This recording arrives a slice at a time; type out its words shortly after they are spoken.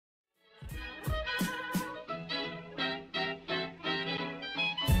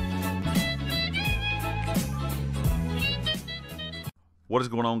What is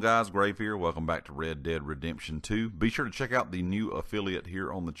going on, guys? Grave here. Welcome back to Red Dead Redemption 2. Be sure to check out the new affiliate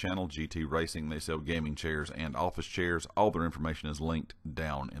here on the channel, GT Racing. They sell gaming chairs and office chairs. All their information is linked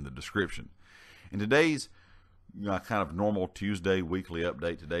down in the description. In today's kind of normal Tuesday weekly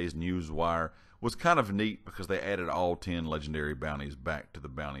update, today's newswire was kind of neat because they added all 10 legendary bounties back to the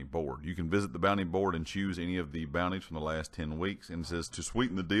bounty board. You can visit the bounty board and choose any of the bounties from the last 10 weeks. And it says, to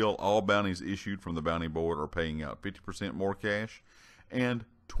sweeten the deal, all bounties issued from the bounty board are paying out 50% more cash and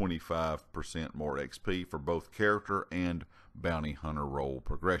 25% more XP for both character and bounty hunter role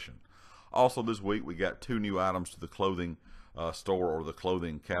progression. Also this week we got 2 new items to the clothing store, or the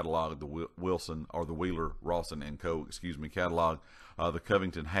clothing catalog, the Wilson or the Wheeler Rawson and Co. Catalog, the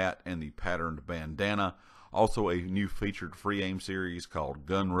Covington hat and the patterned bandana. Also a new featured free aim series called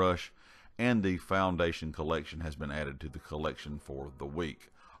Gun Rush, and the Foundation collection has been added to the collection for the week.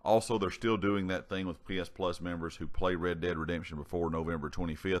 Also, they're still doing that thing with PS Plus members who play Red Dead Redemption before November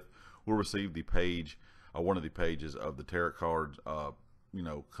 25th will receive the page, one of the pages of the tarot cards,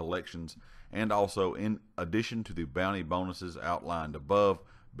 collections. And also, in addition to the bounty bonuses outlined above,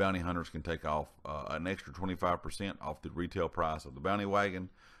 bounty hunters can take off an extra 25% off the retail price of the bounty wagon.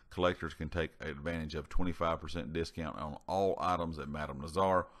 Collectors can take advantage of 25% discount on all items at Madame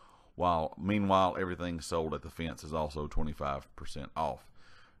Nazar, while meanwhile everything sold at the fence is also 25% off.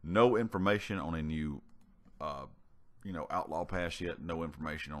 No information on a new outlaw pass yet. No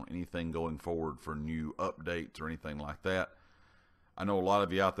information on anything going forward for new updates or anything like that. I know a lot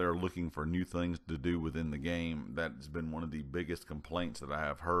of you out there are looking for new things to do within the game. That's been one of the biggest complaints that I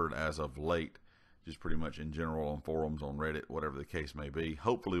have heard as of late, just pretty much in general on forums, on Reddit, whatever the case may be.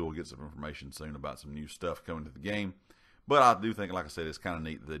 Hopefully we'll get some information soon about some new stuff coming to the game. But I do think, like I said, it's kind of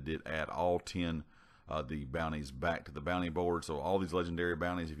neat that they did add all 10 the bounties back to the bounty board. So all these legendary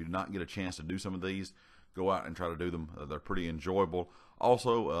bounties, if you do not get a chance to do some of these, go out and try to do them. They're pretty enjoyable.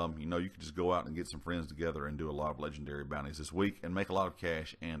 Also, you can just go out and get some friends together and do a lot of legendary bounties this week and make a lot of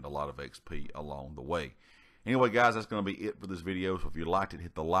cash and a lot of XP along the way. Anyway, guys, that's going to be it for this video. So if you liked it,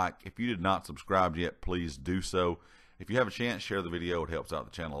 hit the like. If you did not subscribe yet, please do so. If you have a chance, share the video. It helps out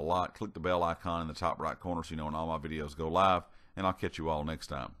the channel a lot. Click the bell icon in the top right corner so you know when all my videos go live. And I'll catch you all next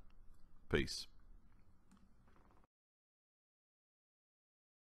time. Peace.